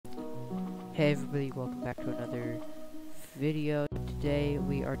Hey everybody, welcome back to another video. Today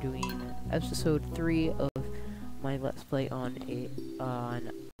we are doing episode 3 of my Let's Play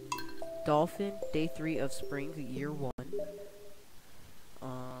on Dolphin, day 3 of spring, year 1.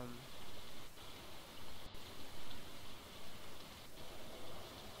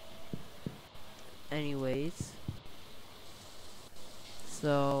 Anyways,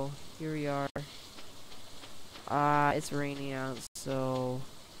 so here we are. It's raining out, so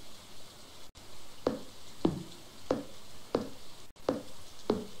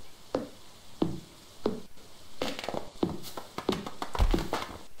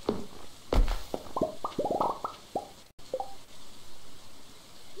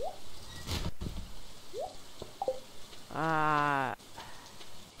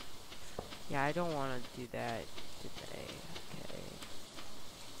yeah, I don't want to do that today. Okay.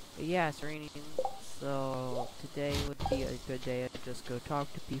 But yeah, it's raining, so today would be a good day to just go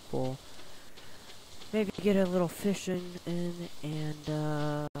talk to people. Maybe get a little fishing in, and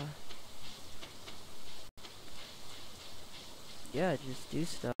yeah, just do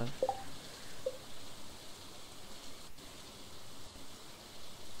stuff.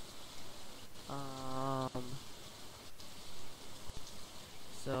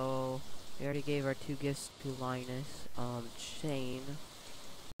 So we already gave our 2 gifts to Linus. Shane,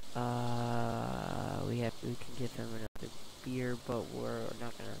 we can give him another beer, but we're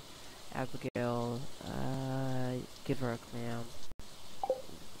not gonna. Abigail, give her a clam.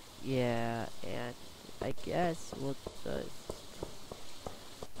 Yeah, and I guess we'll just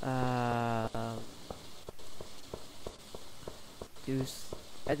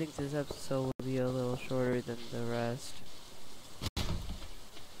I think this episode will be a little shorter than the rest.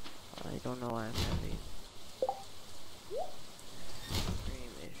 I don't know why I'm having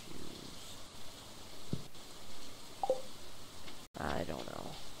stream issues. I don't know.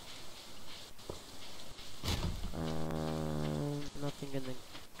 Nothing in the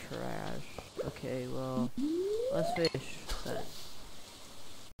trash. Okay, well, let's fish then.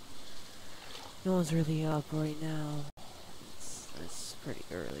 No one's really up right now. It's pretty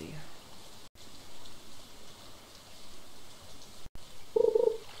early.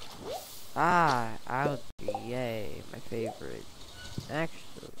 Yay, my favorite.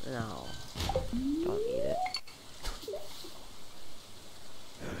 Actually, no, don't need it.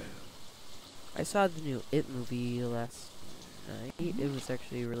 I saw the new It movie last night. It was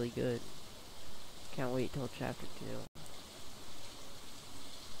actually really good. Can't wait till chapter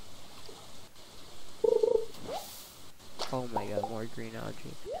 2. Oh my god, more green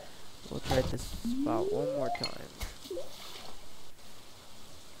algae. We'll try this spot one more time.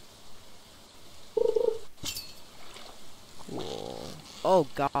 Cool. Oh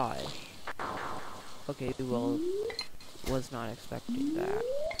gosh. Okay, well, was not expecting that.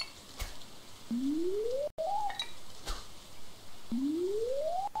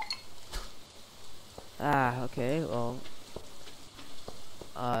 Okay, well,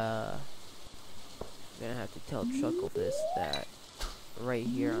 I'm gonna have to tell Chucklefish that right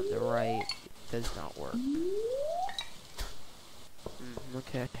here on the right does not work.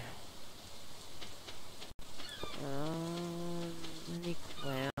 Okay. Any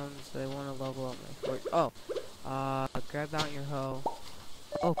clams? I want to level up my fort. Oh, grab out your hoe.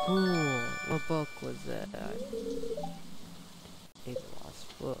 Oh, cool. What book was that? A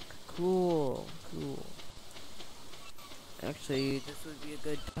lost book. Cool. Actually, this would be a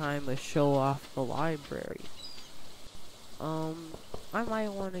good time to show off the library. I might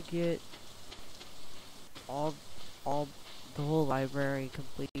want to get all the whole library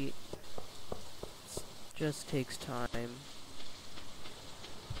complete. Just takes time.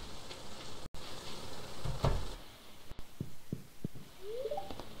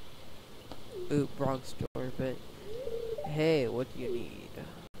 Oop, wrong store, but hey, what do you need?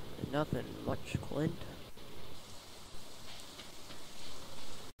 Nothing much, Clint.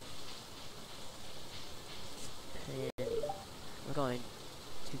 And we're going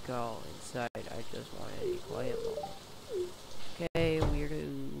to go inside. I just wanted a quiet moment. Okay,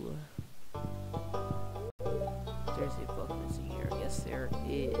 weirdo. There's a book missing here. Yes, there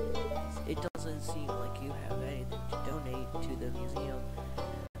is. It doesn't seem like you have anything to donate to the museum.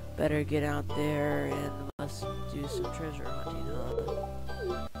 Better get out there and must do some treasure hunting,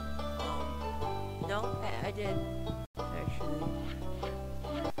 huh? No, I did, actually.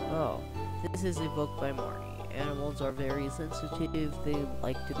 Oh, this is a book by Marty. Animals are very sensitive. They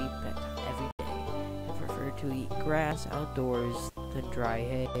like to be pet every day. They prefer to eat grass outdoors than dry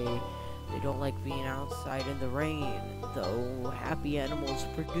hay. They don't like being outside in the rain, though happy animals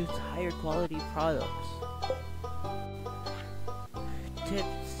produce higher quality products.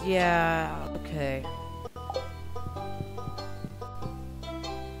 Tips Yeah, okay.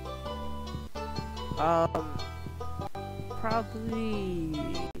 Um, probably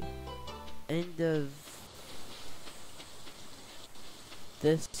end of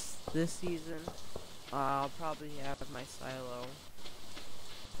this season. I'll probably have my silo,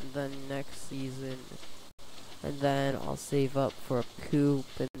 and then next season, and then I'll save up for a coop,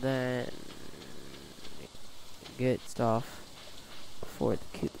 and then get stuff for the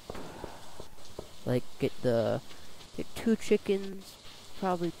coop. Like get 2 chickens,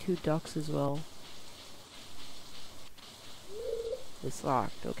 probably 2 ducks as well. It's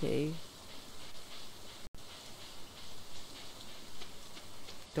locked, okay.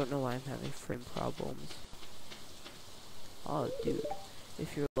 Don't know why I'm having frame problems. Oh, dude.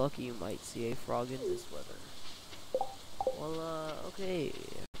 If you're lucky, you might see a frog in this weather. Well, okay.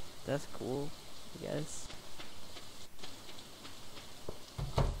 That's cool, I guess.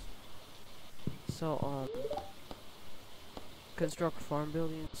 So, construct farm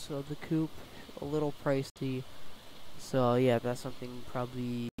buildings, so the coop, a little pricey. So, yeah, that's something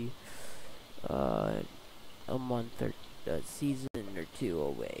probably, a month or a season or 2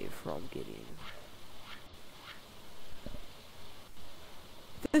 away from getting.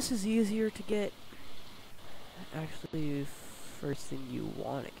 This is easier to get. Actually, first thing you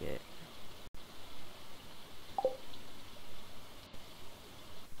want to get.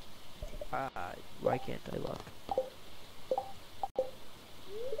 Why can't I look?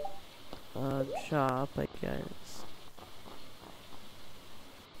 Shop, I guess.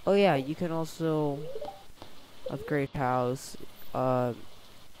 Oh yeah, you can also upgrade house. I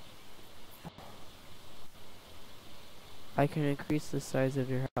can increase the size of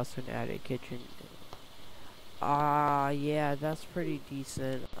your house and add a kitchen. Yeah, that's pretty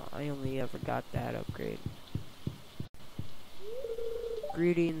decent. I only ever got that upgrade.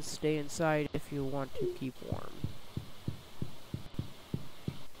 Greetings, stay inside if you want to keep warm.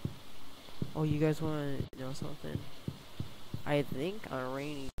 Oh, you guys want to know something? I think on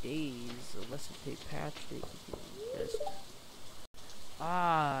rainy days, unless if they patched it, you can just...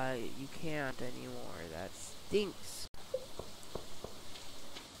 you can't anymore. That stinks.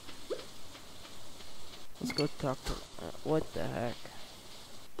 Let's go talk to... what the heck?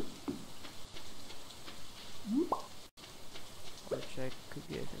 Which I could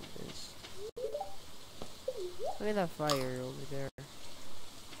give him this. Look at that fire over there.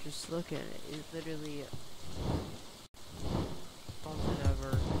 Just look at it. It literally... don't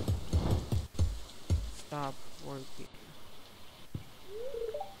ever stop working.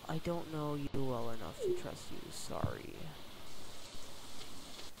 I don't know you well enough to trust you. Sorry.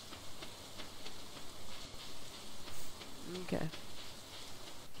 Okay.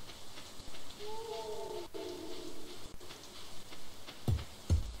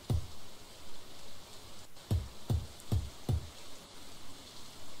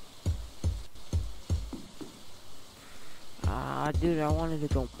 Dude, I wanted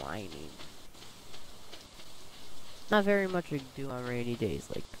to go mining. Not very much to do on rainy days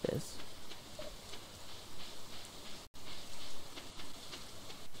like this.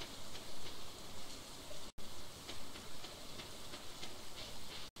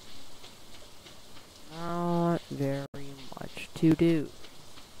 Not very much to do.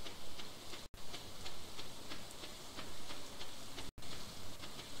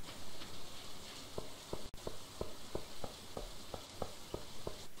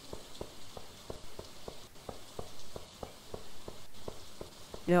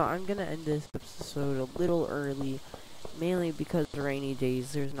 You know, I'm gonna end this episode a little early, mainly because rainy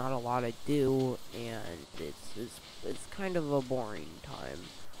days there's not a lot to do, and it's kind of a boring time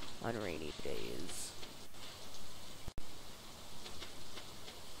on rainy days.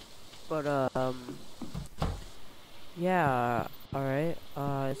 But yeah, alright.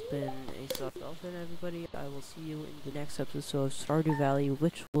 It's been a soft elephant, everybody. I will see you in the next episode of Stardew Valley,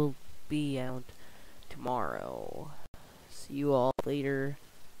 which will be out tomorrow. See you all later.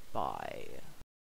 Bye.